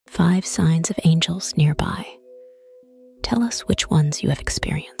5 signs of angels nearby. Tell us which ones you have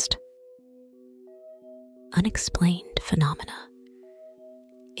experienced. Unexplained phenomena.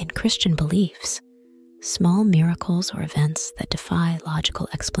 In Christian beliefs, small miracles or events that defy logical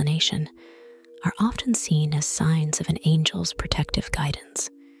explanation are often seen as signs of an angel's protective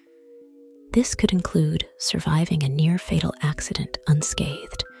guidance. This could include surviving a near-fatal accident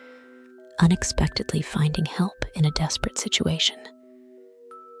unscathed, unexpectedly finding help in a desperate situation,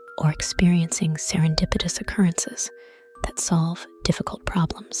 or experiencing serendipitous occurrences that solve difficult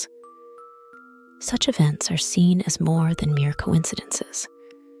problems. Such events are seen as more than mere coincidences.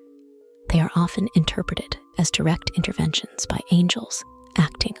 They are often interpreted as direct interventions by angels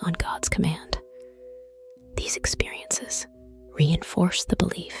acting on God's command. These experiences reinforce the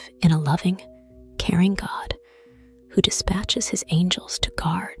belief in a loving, caring God who dispatches his angels to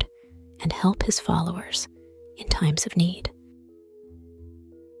guard and help his followers in times of need.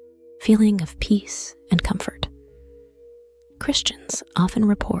 Feeling of peace and comfort. Christians often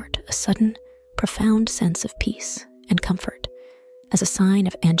report a sudden, profound sense of peace and comfort as a sign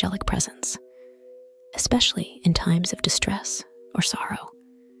of angelic presence, especially in times of distress or sorrow.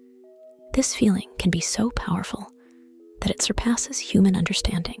 This feeling can be so powerful that it surpasses human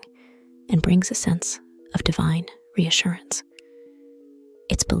understanding and brings a sense of divine reassurance.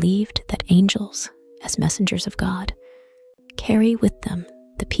 It's believed that angels, as messengers of God, carry with them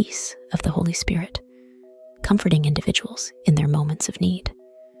the peace of the Holy Spirit, comforting individuals in their moments of need.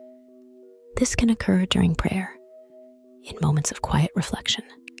 This can occur during prayer, in moments of quiet reflection,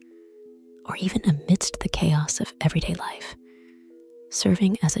 or even amidst the chaos of everyday life,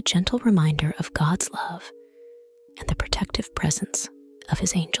 serving as a gentle reminder of God's love and the protective presence of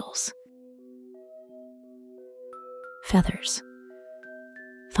his angels. Feathers.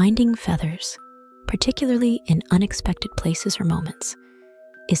 Finding feathers, particularly in unexpected places or moments,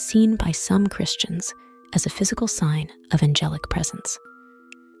 is seen by some Christians as a physical sign of angelic presence.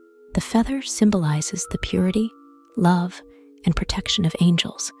 The feather symbolizes the purity, love, and protection of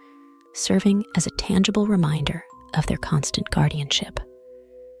angels, serving as a tangible reminder of their constant guardianship.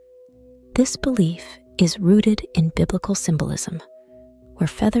 This belief is rooted in biblical symbolism, where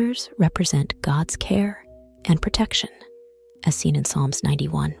feathers represent God's care and protection, as seen in Psalms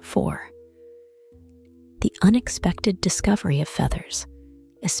 91:4. The unexpected discovery of feathers,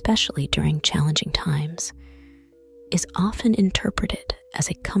 especially during challenging times, is often interpreted as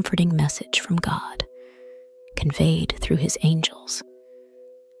a comforting message from God, conveyed through his angels,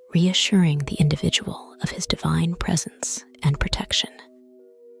 reassuring the individual of his divine presence and protection.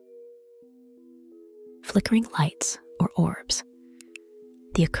 Flickering lights or orbs.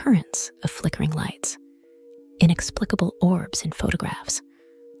 The occurrence of flickering lights, inexplicable orbs in photographs,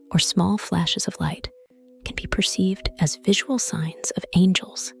 or small flashes of light can be perceived as visual signs of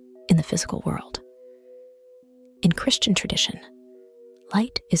angels in the physical world. In Christian tradition,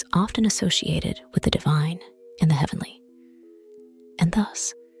 light is often associated with the divine and the heavenly, and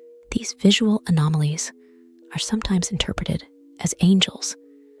thus these visual anomalies are sometimes interpreted as angels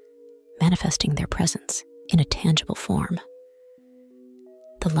manifesting their presence in a tangible form.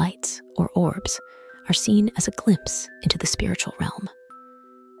 The lights or orbs are seen as a glimpse into the spiritual realm,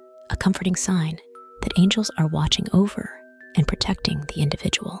 a comforting sign that angels are watching over and protecting the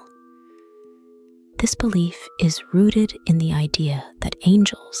individual. This belief is rooted in the idea that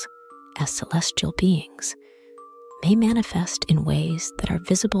angels, as celestial beings, may manifest in ways that are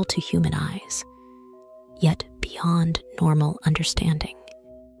visible to human eyes, yet beyond normal understanding.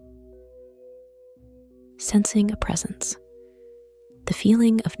 Sensing a presence. The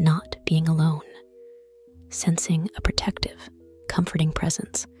feeling of not being alone, sensing a protective, comforting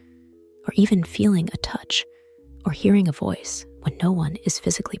presence, or even feeling a touch or hearing a voice when no one is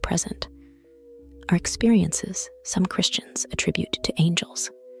physically present, are experiences some Christians attribute to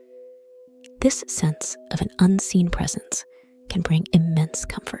angels. This sense of an unseen presence can bring immense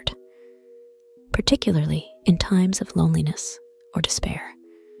comfort, particularly in times of loneliness or despair.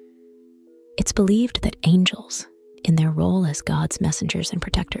 It's believed that angels, in their role as God's messengers and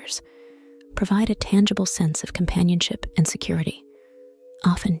protectors, provide a tangible sense of companionship and security,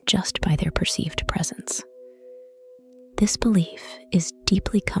 often just by their perceived presence. This belief is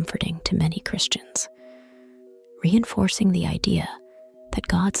deeply comforting to many Christians, reinforcing the idea that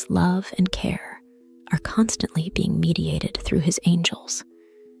God's love and care are constantly being mediated through his angels,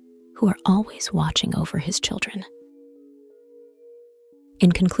 who are always watching over his children.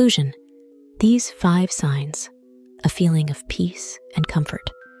 In conclusion, these 5 signs, a feeling of peace and comfort,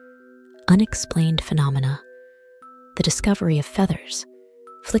 unexplained phenomena, the discovery of feathers,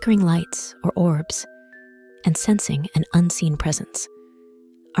 flickering lights or orbs, and sensing an unseen presence,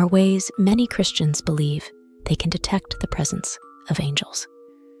 are ways many Christians believe they can detect the presence of angels.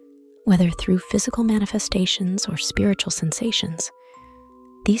 Whether through physical manifestations or spiritual sensations,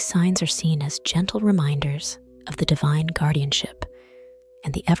 these signs are seen as gentle reminders of the divine guardianship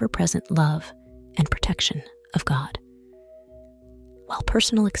and the ever-present love and protection of God. While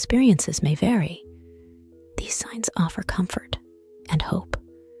personal experiences may vary, these signs offer comfort and hope,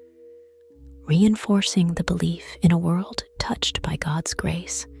 reinforcing the belief in a world touched by God's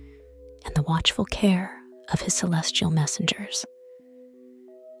grace and the watchful care of his celestial messengers.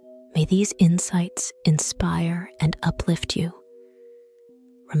 May these insights inspire and uplift you,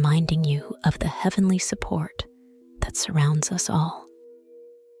 reminding you of the heavenly support that surrounds us all.